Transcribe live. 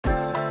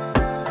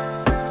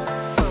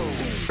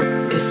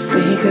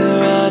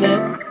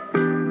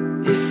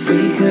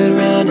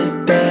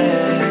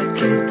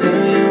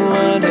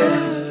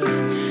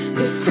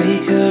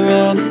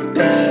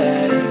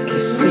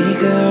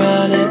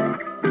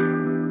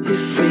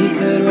if we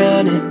could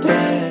run it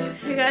back.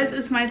 Hey guys,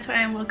 it's my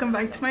time. Welcome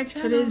back to my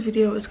channel. Today's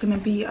video is gonna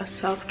be a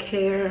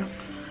self-care,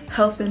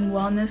 health and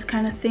wellness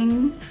kind of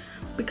thing,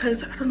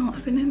 because I don't know,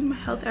 I've been in my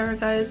health era,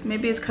 guys.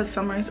 Maybe it's because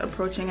summer is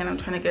approaching and I'm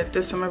trying to get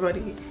this summer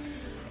body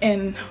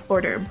in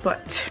order,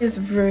 but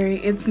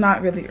it's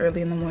not really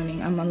early in the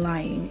morning. I'm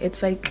lying.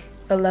 It's like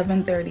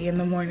 11:30 in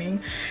the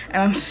morning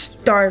and I'm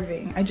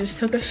starving. I just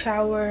took a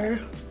shower,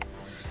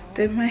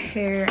 did my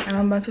hair, and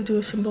I'm about to do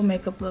a simple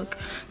makeup look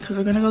because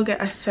we're gonna go get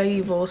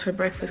acai bowls for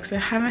breakfast because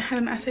I haven't had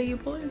an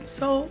acai bowl in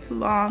so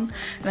long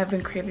and I've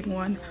been craving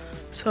one.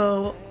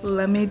 So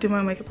let me do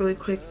my makeup really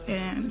quick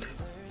and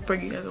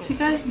bring you guys over. If you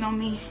guys know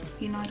me,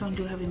 you know I don't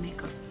do heavy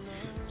makeup,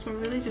 so we're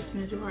really just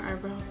gonna do our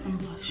eyebrows and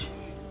blush,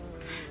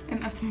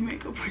 and that's my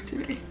makeup for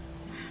today.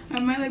 I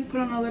might like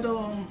put on a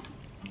little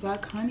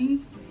black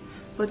honey,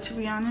 but to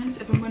be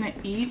honest, if I'm gonna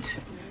eat,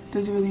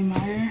 does it really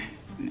matter?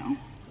 No.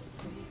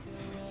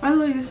 By the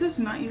way, this is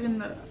not even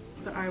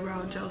the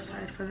eyebrow gel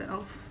side for the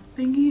e.l.f.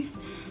 thingy.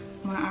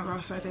 My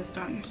eyebrow side is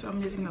done, so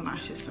I'm using the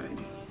lashes side.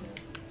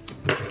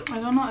 I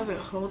don't know if it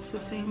holds the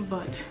same,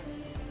 but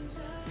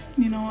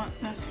you know what?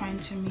 That's fine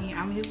to me.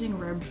 I'm using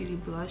Rare Beauty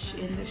blush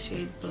in the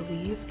shade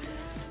Believe.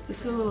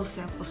 This is a little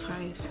sample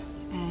size,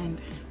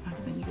 and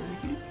I've been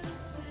using it.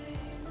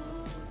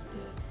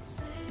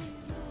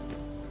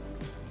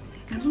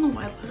 I don't know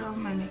why I put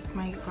on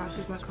my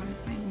glasses back on.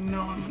 I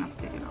know I'm gonna have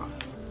to take it off.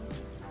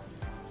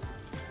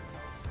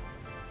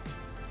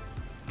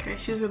 Okay,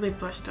 she's really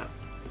blushed up.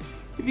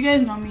 If you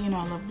guys know me, you know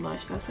I love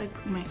blush. That's like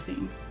my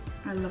thing.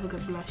 I love a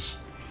good blush.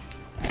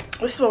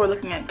 This is what we're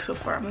looking at so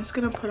far. I'm just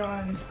gonna put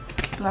on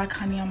black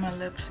honey on my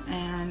lips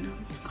and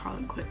call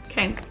it quits.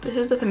 Okay, this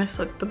is the finished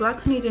look. The black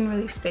honey didn't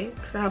really stay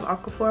because I have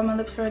Aquaphor on my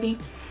lips already.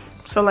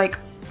 So like,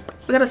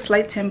 we got a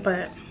slight tint,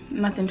 but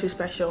nothing too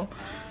special.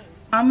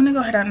 I'm gonna go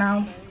ahead out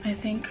now, I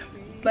think.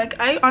 Like,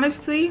 I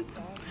honestly,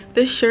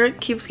 this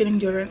shirt keeps getting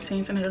deodorant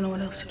stains and I don't know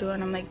what else to do,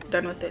 and I'm like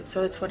done with it,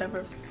 so it's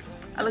whatever.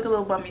 I look a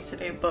little bummy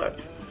today, but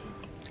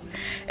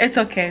it's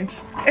okay.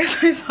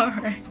 It's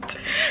alright.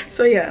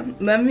 So yeah,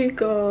 let me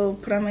go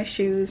put on my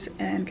shoes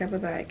and grab a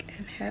bag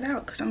and head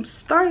out because I'm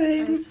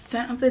starving. The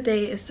scent of the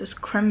day is this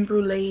creme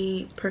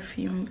brulee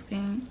perfume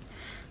thing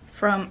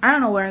from, I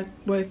don't know where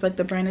it's like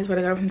the brand is, but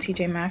I got it from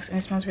TJ Maxx and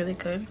it smells really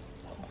good.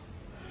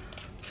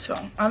 So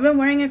I've been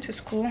wearing it to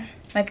school.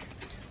 Like,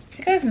 if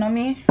you guys know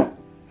me,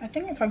 I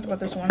think I talked about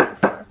this one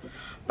before,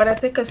 but I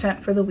pick a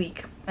scent for the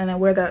week and I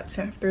wear that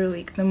scent through the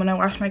week. Then when I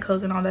wash my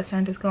clothes and all that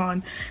scent is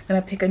gone, then I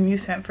pick a new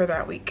scent for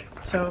that week.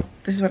 So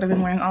this is what I've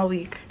been wearing all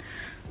week,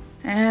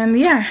 and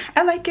yeah,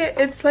 I like it.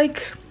 It's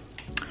like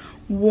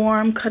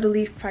warm,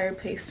 cuddly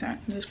fireplace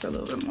scent. Just for a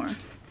little bit more.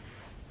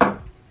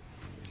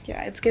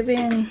 Yeah, it's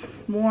giving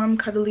warm,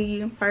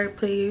 cuddly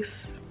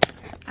fireplace.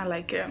 I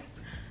like it.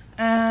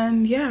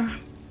 And yeah,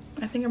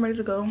 I think I'm ready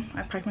to go.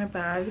 I packed my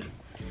bag.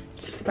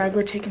 Just the bag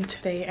we're taking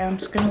today, and I'm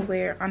just gonna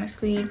wear,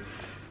 honestly,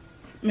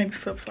 maybe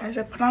flip-flops. Guys,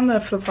 I put on the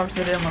flip-flops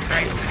that didn't look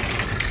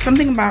right.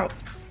 Something about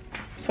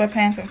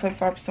sweatpants and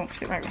flip-flops don't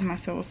sit right with my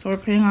soul, so we're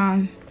putting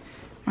on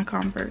my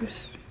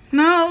Converse.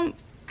 No,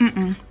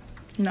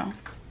 no,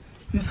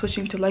 I'm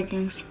switching to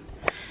leggings.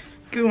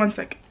 Give me 1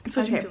 second. It's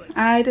okay.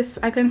 I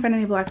couldn't find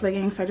any black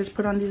leggings, so I just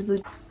put on these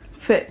blue.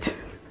 Fit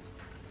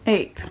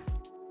 8.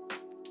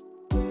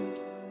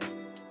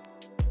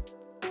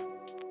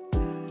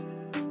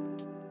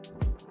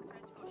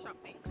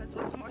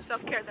 What's more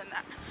self-care than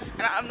that?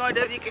 And I have no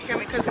idea if you can hear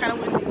me because it's kind of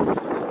windy.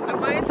 I'm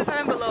going to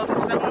comment below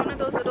because I want one of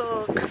those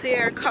little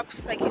clear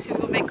cups like you see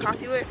people make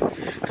coffee with,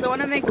 because I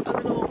want to make a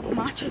little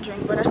matcha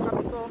drink, but I saw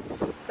people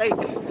like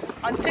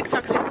on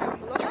TikTok say comment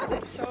below have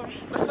it, so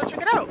let's go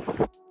check it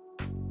out.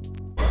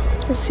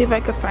 Let's see if I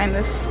can find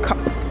this cup,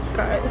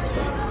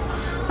 guys.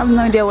 I have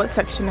no idea what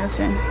section it's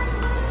in.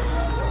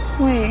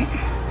 Wait,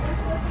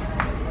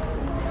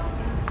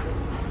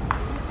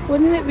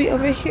 wouldn't it be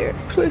over here?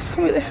 Please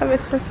tell me they have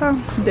it because I saw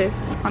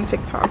this on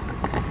TikTok.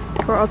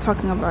 We're all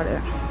talking about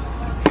it.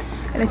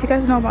 And if you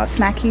guys know about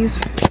Snackies,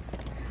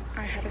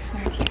 I had a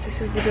Snackies.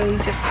 This is literally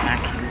just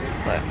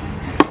Snackies, but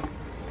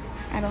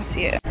I don't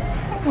see it.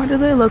 Why do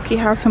they low-key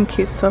have some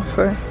cute stuff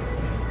for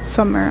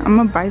summer? I'm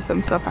gonna buy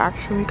some stuff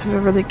actually because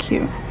they're really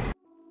cute.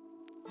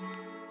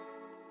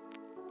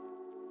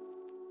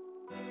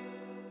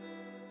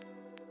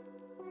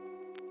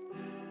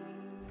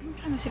 I'm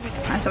trying to see if I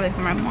can find something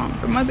for my mom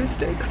for Mother's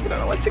Day because I don't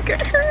know what to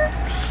get her.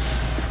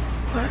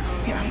 But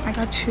yeah, I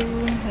got two,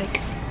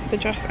 like the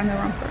dress and the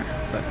romper.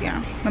 But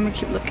yeah, let me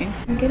keep looking.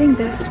 I'm getting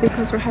this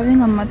because we're having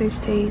a Mother's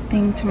Day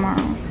thing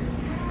tomorrow.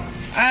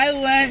 I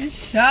went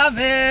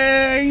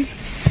shopping.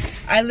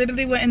 I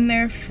literally went in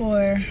there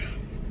for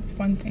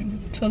one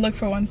thing, to look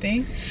for one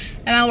thing.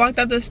 And I walked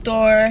out the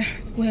store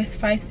with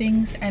 5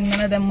 things and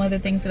none of them were the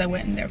things that I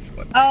went in there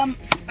for.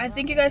 I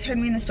think you guys heard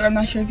me in the store. I'm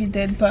not sure if you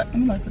did, but let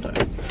me lock the door.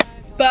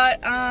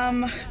 But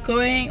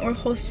we're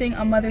hosting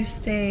a Mother's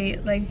Day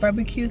like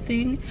barbecue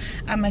thing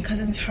at my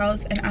cousin's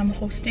house, and I'm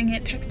hosting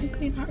it.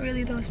 Technically not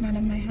really though, it's not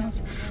in my house,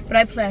 but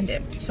I planned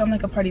it, so I'm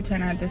like a party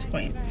planner at this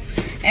point.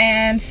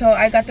 And so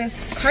I got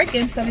this card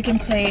game so that we can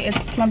play.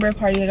 It's Slumber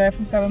Party. I got it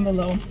from Seven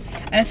Below,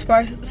 and it's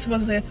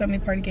supposedly a family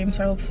party game,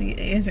 so hopefully it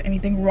isn't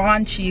anything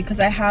raunchy, because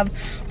I have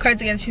Cards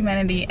Against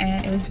Humanity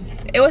and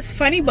it was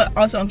funny but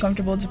also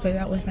uncomfortable to play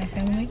that with my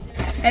family.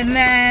 And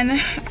then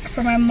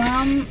for my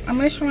mom, I'm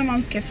gonna show my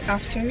mom's gifts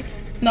after.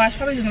 No, I should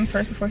probably do them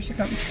first before she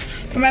comes.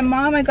 For my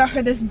mom, I got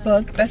her this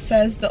book that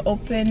says The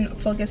Open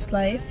Focused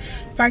Life,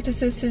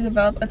 Practices to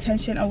Develop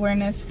Attention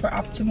Awareness for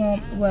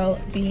Optimal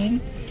Well-Being.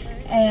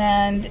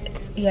 And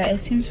yeah,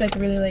 it seems like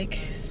really like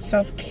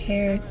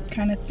self-care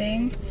kind of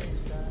thing,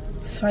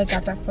 so I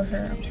got that for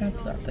her. I'm trying to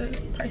pull out the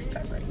price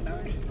tag right now.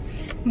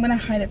 I'm gonna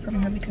hide it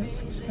from her because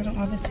I don't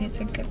obviously it's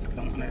a gift. I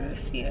don't want her to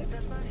see it.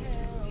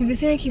 You can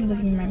see me keep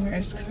looking in my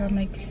mirrors because I'm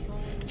like,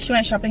 she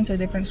went shopping to a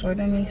different store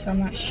than me, so I'm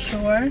not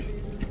sure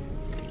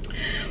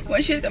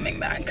when she's coming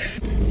back.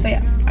 So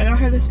yeah, I got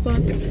her this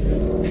book.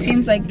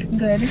 Seems like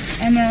good.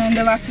 And then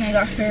the last thing I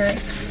got her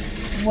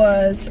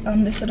was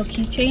this little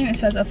keychain. It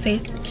says a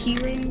faith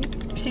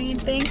keyring chain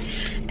thing,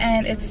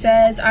 and it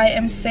says, I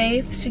am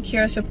safe,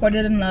 secure,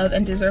 supported, and loved,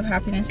 and deserve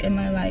happiness in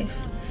my life.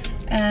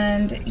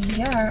 And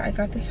yeah, I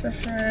got this for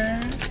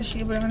her so she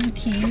can put it on her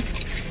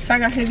keys. So I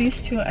got her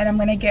these two, and I'm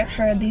gonna get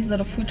her these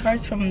little fruit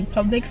tarts from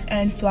Publix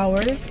and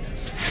flowers.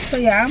 So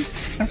yeah,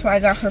 that's what I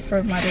got her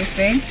for Mother's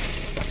Day.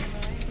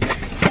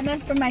 And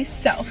then for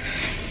myself,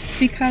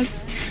 because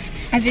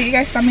I think you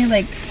guys saw me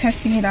like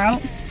testing it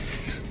out,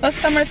 but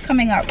summer's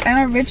coming up,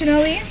 and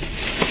originally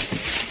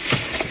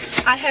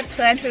I had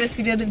planned for this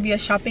video to be a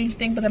shopping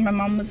thing, but then my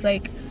mom was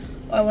like,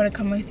 oh, I want to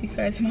come with you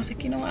guys, and I was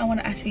like, you know what, I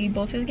want to ask you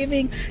both. It's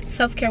giving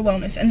self-care,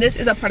 wellness, and this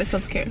is a part of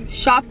self-care.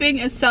 Shopping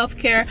is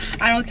self-care.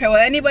 I don't care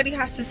what anybody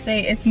has to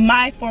say, it's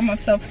my form of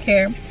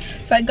self-care.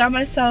 So I got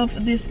myself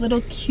this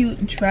little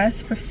cute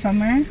dress for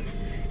summer,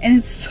 and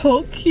it's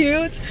so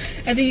cute.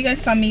 I think you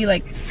guys saw me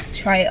like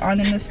try it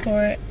on in the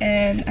store,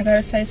 and I got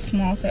a size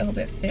small, so I hope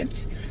it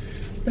fits.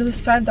 But it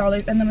was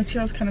 $5, and the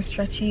material is kind of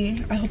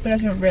stretchy. I hope it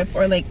doesn't rip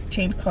or like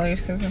change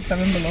colors because it's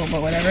Seven Below,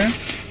 but whatever.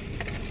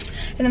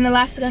 And then the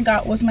last thing I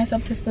got was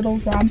myself this little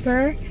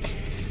romper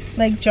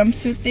like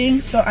jumpsuit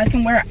thing, so I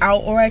can wear it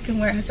out or I can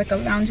wear it as like a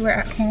loungewear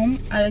at home.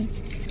 I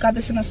got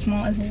this in a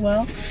small as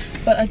well,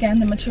 but again,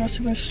 the material is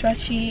super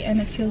stretchy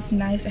and it feels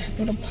nice. It has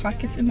little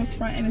pockets in the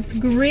front, and it's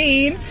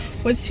green,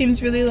 which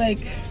seems really like,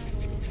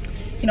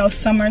 you know,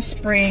 summer,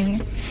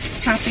 spring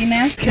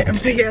happiness. Okay,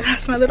 but yeah,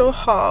 that's my little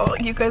haul.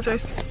 You guys are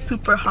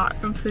super hot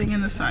from sitting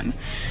in the sun,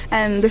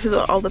 and this is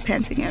what all the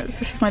panting is.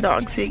 This is my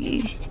dog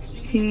Ziggy.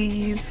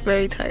 He's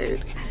very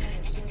tired.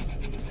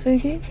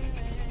 Ziggy,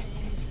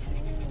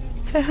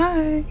 say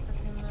hi.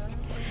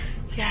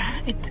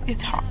 Yeah,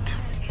 it's hot,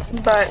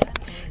 but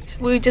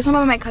we just went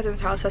over my cousin's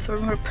house. That's where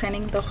we were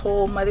planning the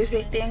whole Mother's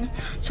Day thing.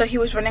 So he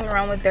was running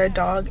around with their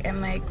dog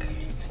and like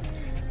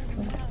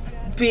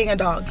being a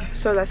dog,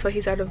 so that's why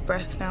he's out of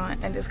breath now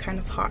and it's kind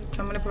of hot.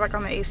 So I'm gonna put back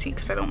on the AC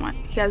because I don't want,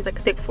 he has like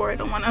thick fur, I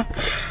don't want to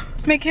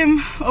make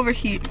him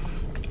overheat.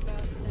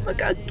 Look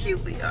how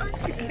cute we are.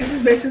 This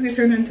is basically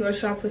turned into a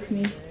shop with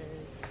me.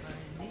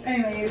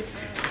 Anyways,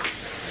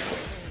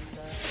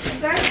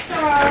 you guys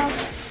saw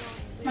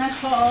my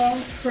haul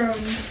from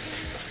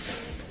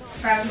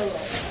Five Below,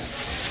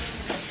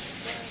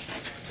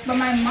 but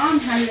my mom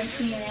hasn't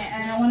seen it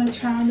and I want to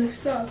try on this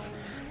stuff.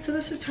 So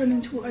this is turned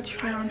into a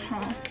try on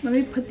haul. Let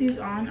me put these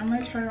on. I'm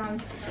gonna try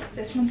on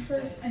this one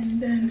first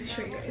and then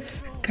show you guys.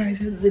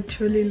 Guys, I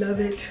literally love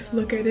it.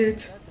 Look at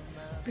it.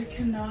 I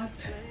cannot.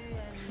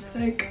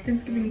 Like,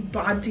 it's giving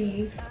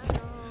body.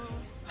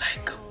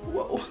 Like,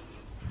 whoa.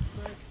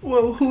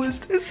 Whoa, who is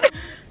this?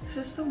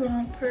 This is the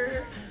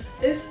romper.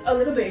 It's a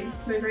little big,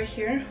 like right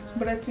here,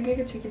 but I think I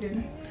could take it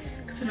in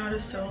because I know how to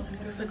sew. And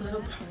there's like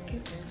little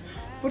pockets.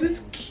 But it's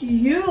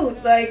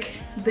cute. Like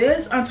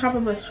this on top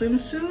of a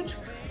swimsuit,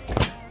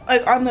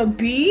 like on the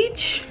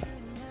beach.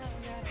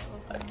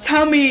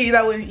 Tell me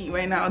that wouldn't eat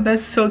right now.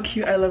 That's so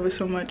cute. I love it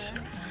so much.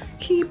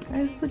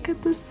 Guys, look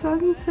at the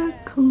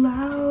sunset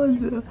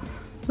clouds.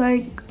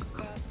 Like,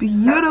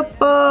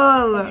 beautiful.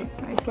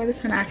 Okay, before the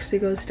sun actually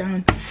goes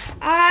down,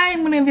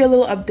 I'm gonna give you a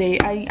little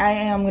update. I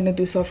am gonna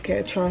do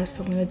self-care, trust.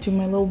 I'm gonna do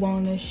my little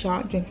wellness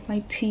shot, drink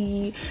my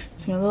tea,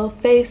 do my little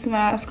face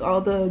mask,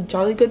 all the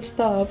jolly good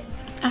stuff.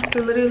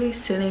 After literally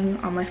sitting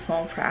on my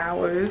phone for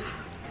hours,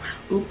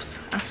 oops,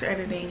 after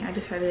editing, I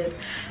decided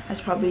I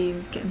should probably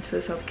get into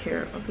the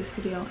self-care of this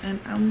video, and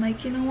I'm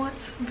like, you know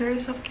what's very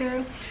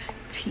self-care?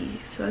 Tea.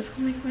 So let's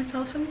go make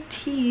myself some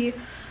tea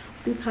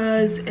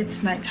because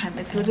it's nighttime.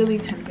 It's literally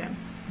 10 p.m.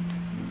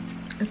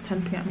 It's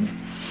 10 p.m.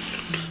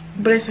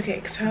 but it's okay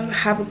because I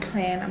have a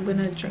plan. I'm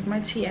gonna drink my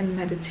tea and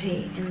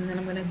meditate, and then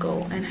I'm gonna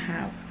go and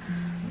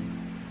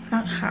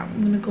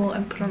I'm gonna go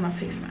and put on my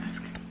face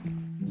mask.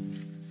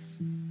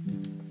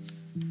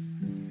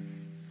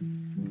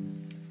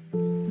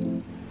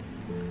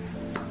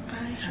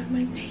 I have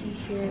my tea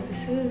here.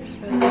 This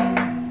is and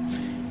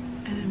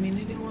I made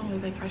a new one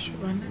with like like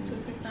ashwagandha and stuff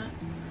like that.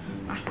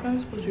 Ashwagandha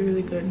is supposed to be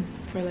really good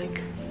for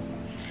like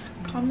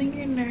calming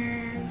your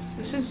nerves.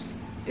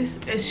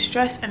 It's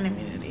stress and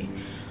immunity.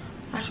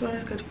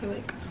 Ashwagandha is good for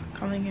like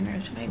calming your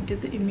nerves. And I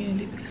did the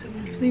immunity because I've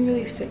been feeling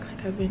really sick.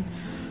 Like I've been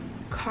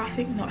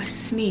coughing. No, I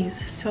sneeze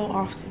so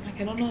often. Like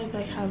I don't know if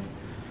I have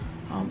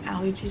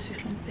allergies or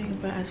something,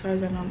 but as far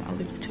as I know, I'm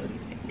allergic to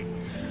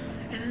anything.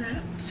 And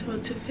then, so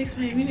to fix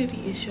my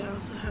immunity issue, I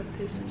also have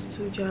this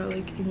Suja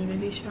like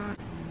immunity shot.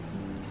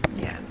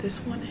 Yeah, this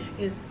one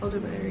is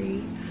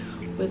elderberry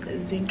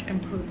with zinc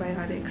and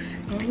probiotics.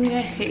 Normally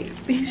I hate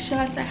these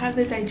shots. I have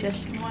the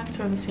digestion ones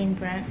from the same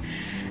brand,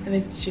 and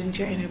it's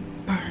ginger and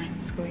it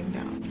burns going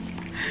down.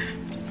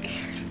 I'm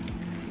scared.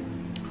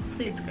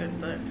 Hopefully it's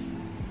good, but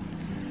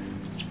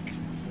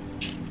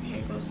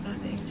here goes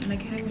nothing. And I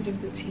can't even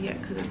drink the tea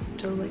yet because it's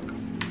still like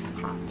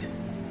hot.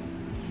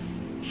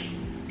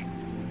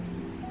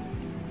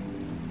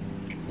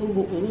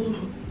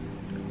 Ooh.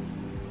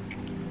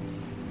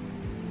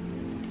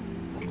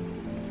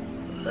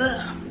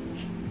 Ugh.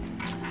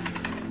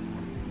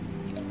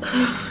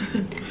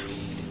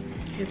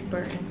 It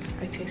burns.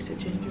 I tasted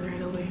ginger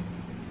right away,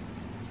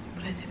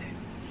 but I didn't.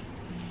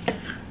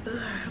 Ugh,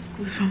 I have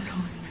goosebumps all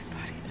over my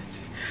body.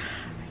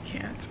 I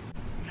can't.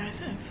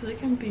 Guys, I feel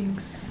like I'm being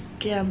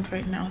scammed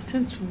right now.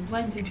 Since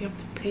when did you have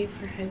to pay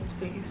for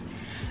Headspace?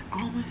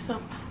 All my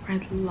stuff are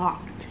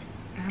locked,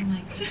 and I'm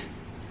like,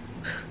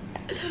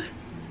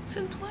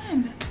 since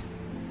when?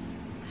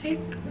 Like,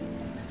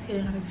 it's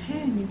getting out of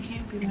hand. You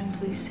can't be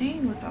mentally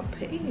sane without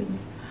paying.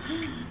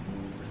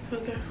 So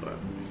guess what?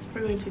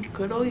 We're going to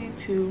good old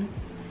YouTube.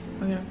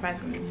 We're gonna find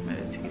something to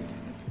meditate.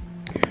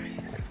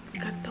 Guys, we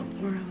got the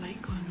aura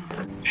light going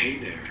on. Hey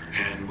there,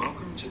 and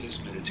welcome to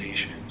this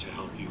meditation to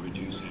help you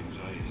reduce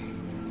anxiety.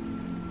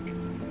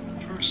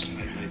 First,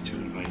 I'd like to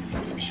invite you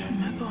to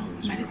gently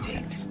close your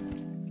meditate.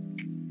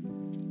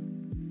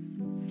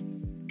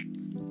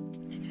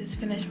 I just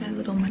finished my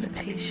little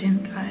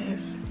meditation,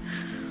 guys.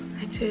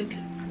 I did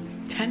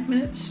 10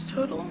 minutes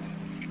total,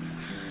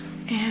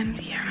 and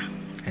yeah,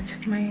 I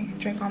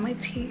drank all my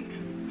tea.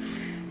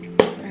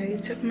 I already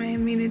took my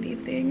immunity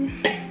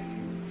thing,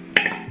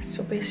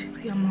 so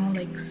basically I'm all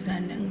like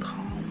zen and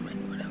calm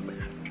and whatever.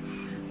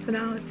 So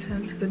now it's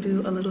time to go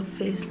do a little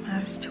face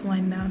mask to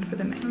wind down for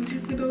the night.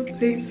 These little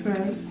face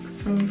masks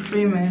from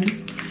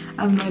Freeman.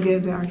 I have no idea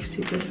if they're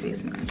actually good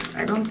face masks.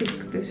 I don't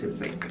think this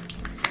is like,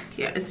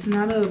 yeah, it's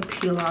not a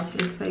peel off.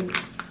 It's like,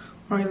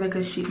 or like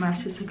a sheet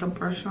mask. It's like a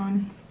brush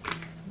on.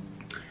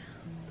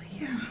 But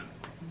yeah,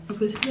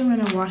 obviously I'm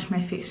gonna wash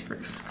my face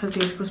first because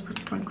you're supposed to put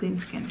this on clean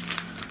skin.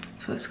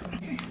 So let's go.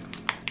 Okay.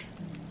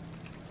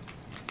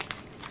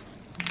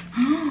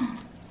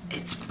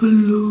 It's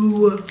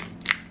blue.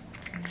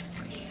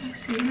 Can you guys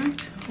see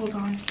that? Hold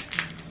on.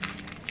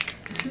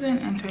 This is an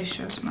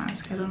anti-stress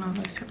mask. I don't know if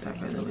I said that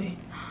by the way.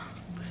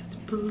 But it's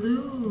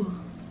blue.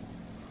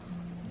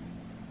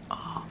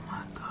 Oh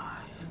my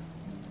god.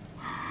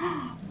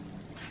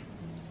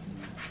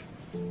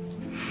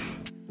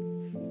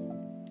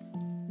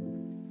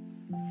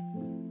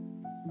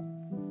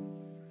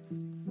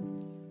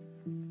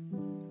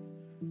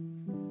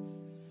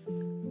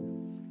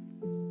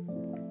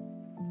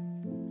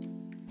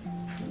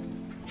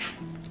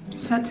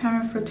 Set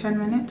timer for 10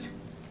 minutes.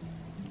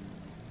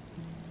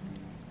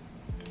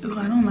 Ooh,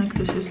 I don't like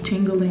this. It's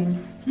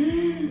tingling.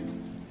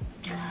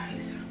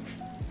 Guys,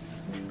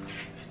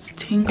 it's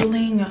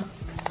tingling.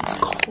 It's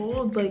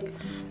cold, like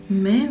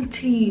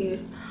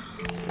minty.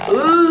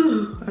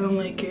 Ooh, I don't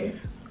like it.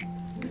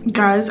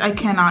 Guys, I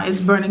cannot. It's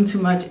burning too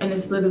much, and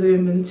it's literally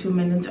been 2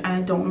 minutes, and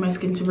I don't want my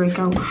skin to break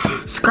out.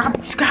 Scrap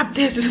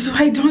this. This is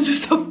why I don't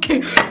just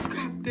okay.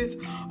 Scrap this.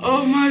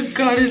 Oh my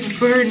god, it's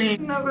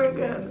burning. Never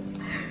again.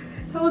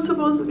 That was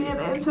supposed to be an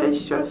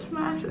anti-stress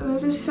mask, and I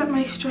just set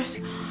my stress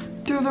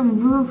through the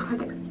roof.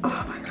 Like,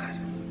 oh my god.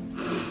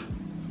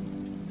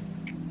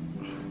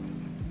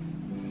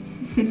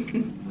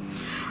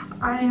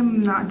 I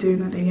am not doing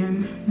that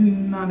again.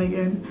 Not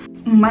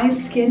again. My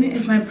skin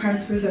is my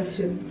prized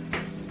possession.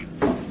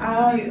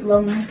 I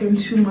love my skin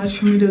too much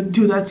for me to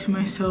do that to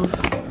myself.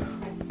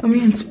 Let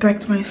me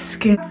inspect my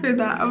skin. After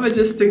that, I'm gonna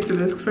just stick to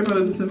this because I know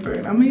this isn't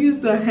burning. I'm gonna use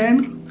the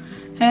hand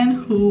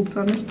hoop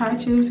on this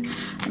patches,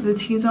 the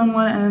T-zone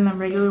one, and then the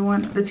regular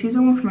one. The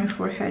T-zone one for my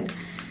forehead.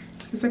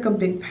 It's like a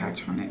big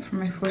patch on it for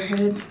my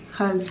forehead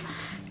because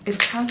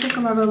it has like a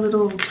lot of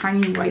little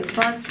tiny white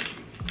spots.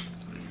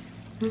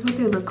 This is what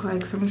they look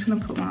like, so I'm just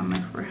gonna put one on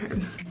my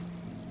forehead.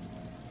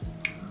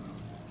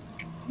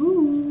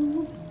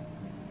 Ooh.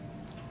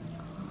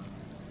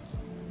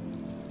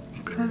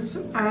 Because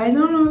I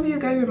don't know if you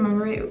guys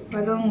remember it,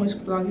 I don't know which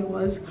vlog it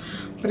was,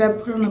 but I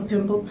put on a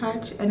pimple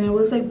patch and it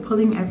was like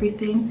pulling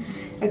everything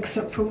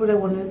except for what I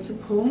wanted to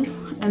pull,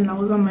 and that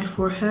was on my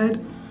forehead.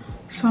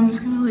 So I'm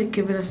just gonna like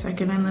give it a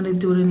second and let it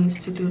do what it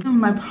needs to do.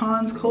 My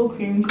Pond's cold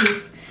cream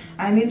because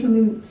I need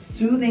something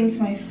soothing to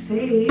my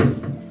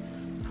face.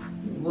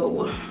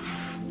 Whoa.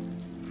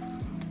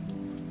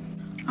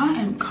 I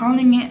am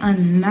calling it a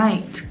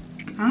night.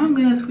 I'm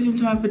gonna switch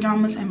into my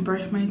pajamas and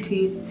brush my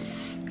teeth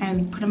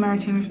and put on my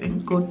retainers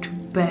and go to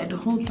bed.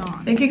 Hold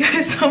on. Thank you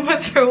guys so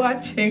much for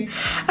watching.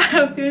 I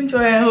hope you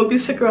enjoy. I hope you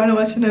stick around and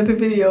watch another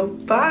video.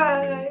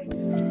 Bye.